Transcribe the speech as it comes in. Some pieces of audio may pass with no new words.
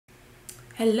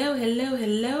Hello, hello,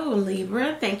 hello,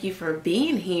 Libra. Thank you for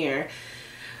being here.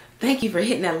 Thank you for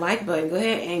hitting that like button. Go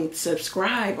ahead and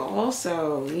subscribe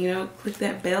also. Click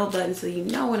that bell button so you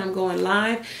know when I'm going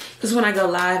live. Because when I go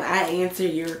live, I answer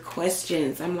your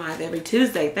questions. I'm live every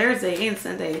Tuesday, Thursday, and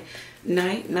Sunday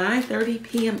night, 9:30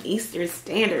 p.m. Eastern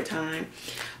Standard Time.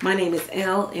 My name is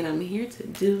Elle, and I'm here to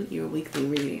do your weekly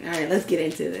reading. All right, let's get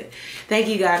into it. Thank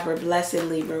you, God, for blessing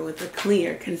Libra with a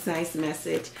clear, concise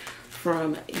message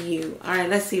from you. All right,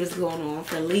 let's see what's going on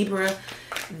for Libra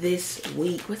this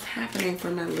week. What's happening for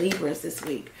my Libras this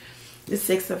week? The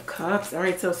Six of Cups. All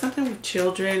right, so something with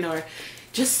children or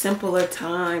just simpler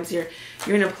times. You're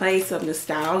in a place of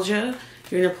nostalgia.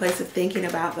 You're in a place of thinking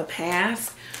about the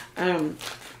past.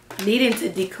 Needing to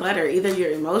declutter either your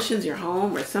emotions, your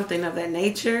home, or something of that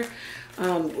nature.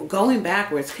 Going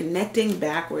backwards, connecting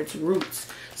backwards,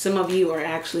 roots. Some of you are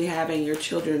actually having your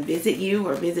children visit you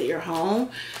or visit your home.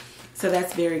 So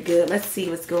that's very good. Let's see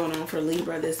what's going on for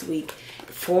Libra this week.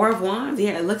 Four of Wands.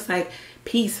 Yeah, it looks like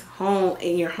peace, home,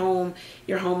 in your home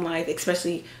life,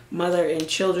 especially mother and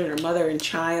children or mother and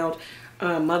child,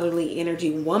 motherly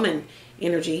energy, woman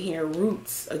energy here,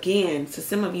 roots again. So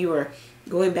some of you are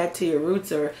going back to your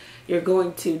roots, or you're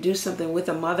going to do something with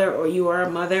a mother, or you are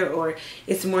a mother, or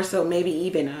it's more so maybe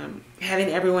even having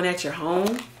everyone at your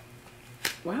home.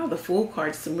 Wow, the Fool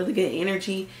card, some really good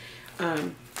energy.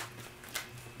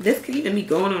 This could even be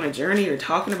going on a journey or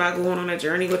talking about going on a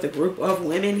journey with a group of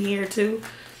women here too.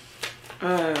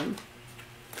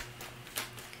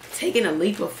 Taking a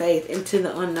leap of faith into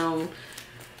the unknown.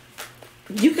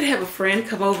 You could have a friend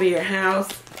come over your house.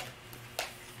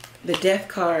 The Death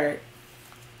card.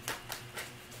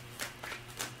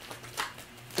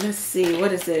 Let's see,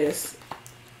 what is this?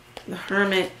 The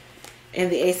Hermit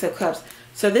and the Ace of Cups.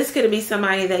 So this could be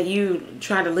somebody that you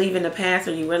tried to leave in the past,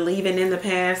 or you were leaving in the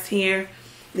past here,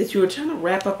 that you were trying to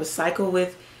wrap up a cycle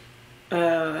with.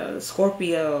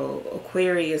 Scorpio,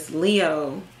 Aquarius,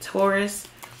 Leo, Taurus.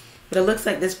 But it looks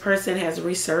like this person has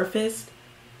resurfaced.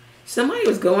 Somebody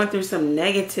was going through some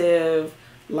negative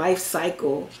life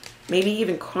cycle, maybe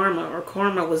even karma, or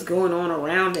karma was going on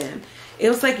around them. It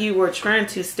was like you were trying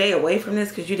to stay away from this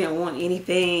because you didn't want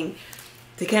anything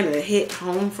to kind of hit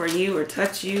home for you or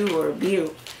touch you or be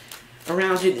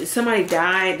around you. Somebody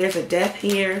died. There's a death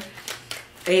here,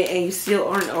 and you still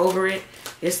aren't over it.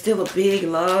 There's still a big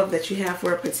love that you have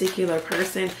for a particular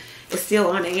person. It's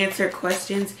still unanswered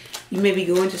questions. You may be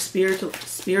going to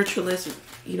spiritualist,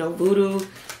 voodoo,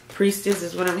 priestess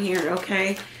is what I'm hearing,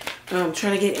 okay? Trying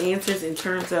to get answers in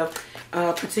terms of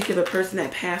a particular person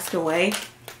that passed away.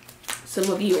 Some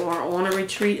of you are on a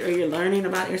retreat, or you're learning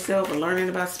about yourself, or learning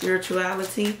about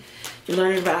spirituality. You're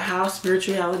learning about how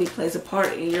spirituality plays a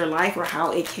part in your life, or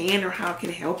how it can, or how it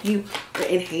can help you or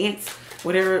enhance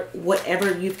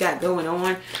whatever you've got going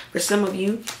on. For some of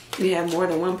you, you have more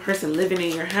than one person living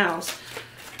in your house.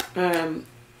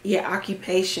 Your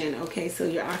occupation, okay, so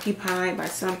you're occupied by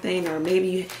something, or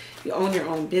maybe you own your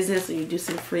own business, or you do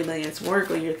some freelance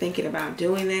work, or you're thinking about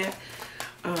doing that.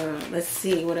 Let's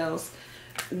see what else.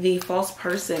 The false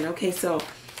person, okay, so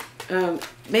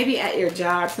maybe at your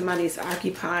job somebody's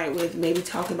occupied with maybe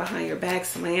talking behind your back,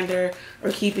 slander,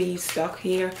 or keeping you stuck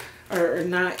here, or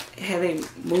not having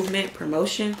movement,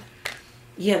 promotion.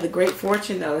 Yeah, the great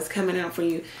fortune though is coming out for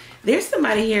you. There's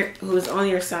somebody here who is on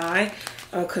your side,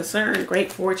 concerned,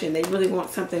 great fortune. They really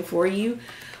want something for you.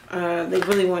 They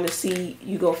really want to see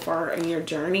you go far in your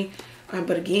journey.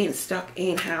 But again, stuck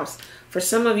in house. For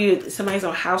some of you, somebody's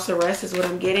on house arrest is what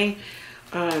I'm getting.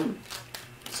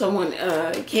 Someone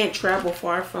can't travel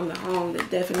far from the home. They're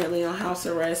definitely on house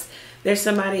arrest. There's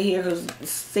somebody here who's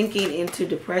sinking into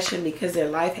depression because their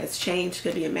life has changed.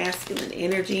 Could be a masculine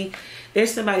energy.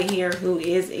 There's somebody here who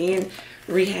is in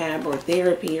rehab or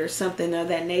therapy or something of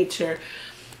that nature.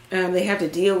 They have to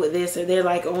deal with this, or they're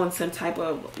like on some type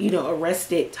of,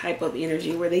 arrested type of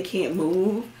energy where they can't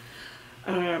move.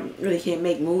 Or they can't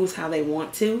make moves how they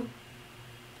want to.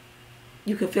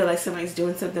 You could feel like somebody's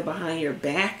doing something behind your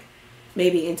back.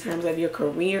 Maybe in terms of your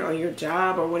career or your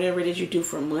job or whatever it is you do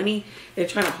for money. They're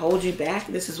trying to hold you back.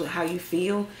 This is how you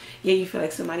feel. Yeah, you feel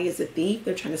like somebody is a thief.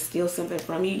 They're trying to steal something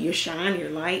from you. Your shine, your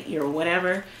light, your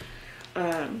whatever.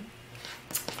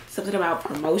 Something about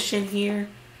promotion here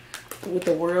with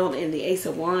the World and the Ace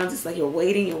of Wands. It's like you're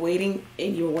waiting,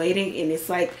 and it's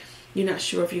like you're not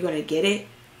sure if you're going to get it.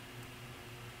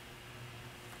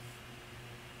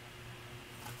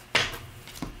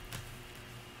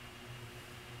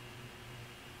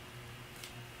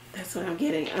 That's what I'm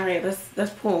getting. All right,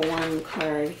 let's pull one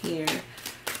card here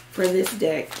for this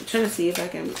deck. I'm trying to see if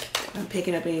I'm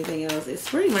picking up anything else. It's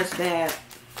pretty much that.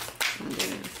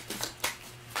 Oh,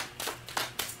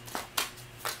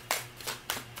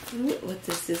 What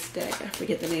does this deck? I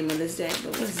forget the name of this deck,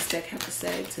 but what does this deck have to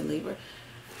say to Libra?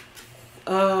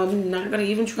 Not gonna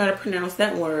even try to pronounce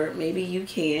that word. Maybe you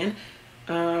can.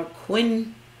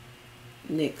 Quinix.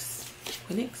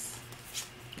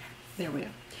 There we go.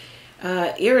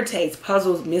 Irritates,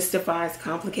 puzzles, mystifies,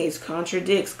 complicates,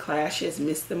 contradicts, clashes,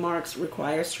 missed the marks,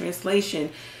 requires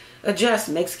translation, adjusts,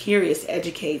 makes curious,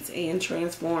 educates, and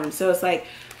transforms. So it's like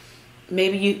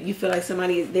maybe you feel like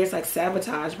there's like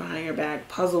sabotage behind your back,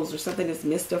 puzzles, or something that's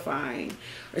mystifying,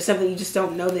 or something you just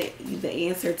don't know the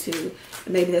answer to.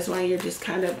 And maybe that's why you're just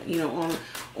kind of, you know,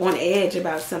 on edge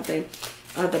about something.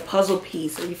 The puzzle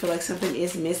piece, or you feel like something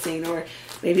is missing, or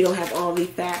maybe you don't have all the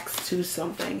facts to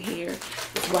something here.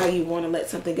 That's why you want to let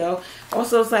something go.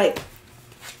 Also, it's like,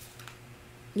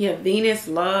 yeah, Venus,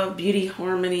 love, beauty,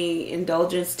 harmony,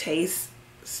 indulgence, taste,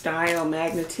 style,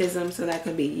 magnetism. So that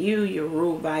could be you. You're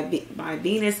ruled by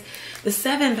Venus. The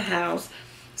 7th house.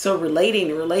 So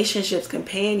relating, relationships,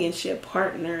 companionship,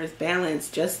 partners,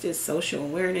 balance, justice, social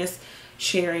awareness,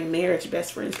 sharing, marriage,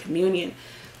 best friends, communion.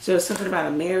 So it's something about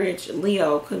a marriage.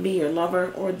 Leo could be your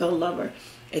lover or the lover.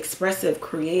 Expressive,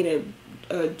 creative,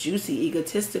 juicy,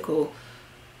 egotistical,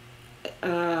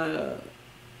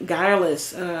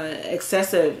 guileless,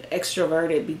 excessive,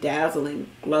 extroverted, bedazzling,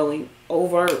 glowing,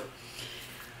 overt.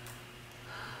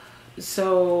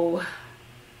 So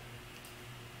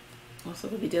also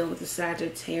could be dealing with the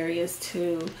Sagittarius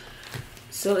too.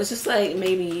 So it's just like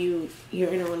maybe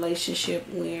you're in a relationship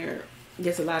where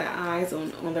there's a lot of eyes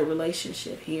on the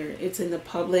relationship here. It's in the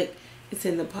public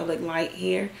light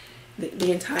here.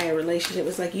 The entire relationship.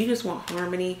 It's like you just want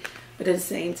harmony, but at the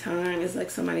same time, it's like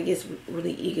somebody gets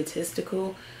really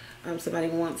egotistical. Somebody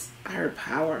wants higher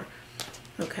power.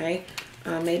 Okay,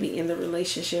 maybe in the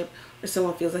relationship, or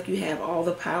someone feels like you have all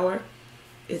the power.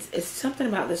 It's something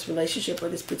about this relationship or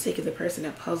this particular person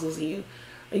that puzzles you.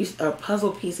 Or a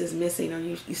puzzle piece is missing, or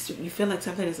you feel like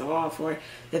something is off, or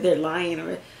that they're lying,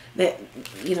 or that,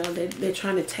 you know, they're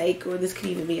trying to take, or this could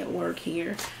even be at work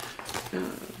here.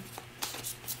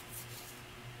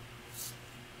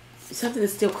 Something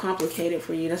is still complicated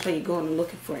for you. That's why you're going and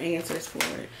looking for answers for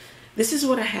it. This is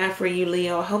what I have for you,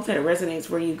 Leo. I hope that it resonates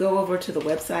where you go over to the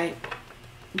website,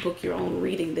 book your own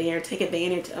reading there. Take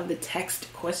advantage of the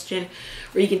text question,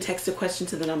 where you can text a question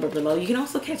to the number below. You can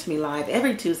also catch me live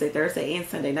every Tuesday, Thursday, and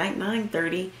Sunday night,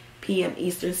 9:30 p.m.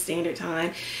 Eastern Standard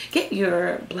Time. Get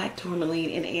your black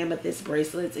tourmaline and amethyst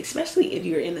bracelets, especially if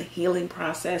you're in the healing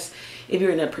process, if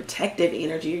you're in a protective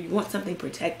energy, or you want something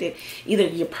protected, either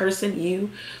your person,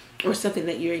 you, or something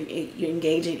that you're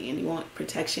engaging in. You want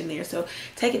protection there. So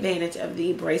take advantage of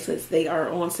the bracelets. They are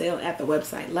on sale at the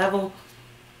website level.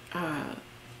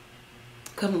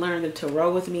 Come learn the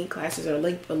tarot with me. Classes are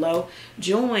linked below.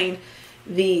 Join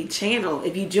the channel.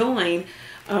 If you join,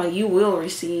 you will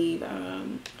receive,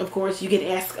 of course, you get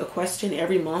asked a question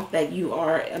every month that you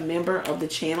are a member of the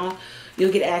channel.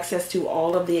 You'll get access to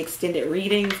all of the extended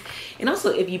readings. And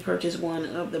also, if you purchase one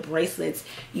of the bracelets,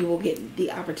 you will get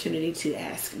the opportunity to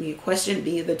ask me a question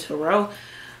via the tarot.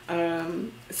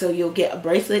 So you'll get a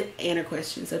bracelet and a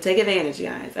question. So take advantage,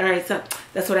 guys. All right, so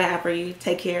that's what I have for you.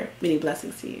 Take care. Many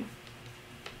blessings to you.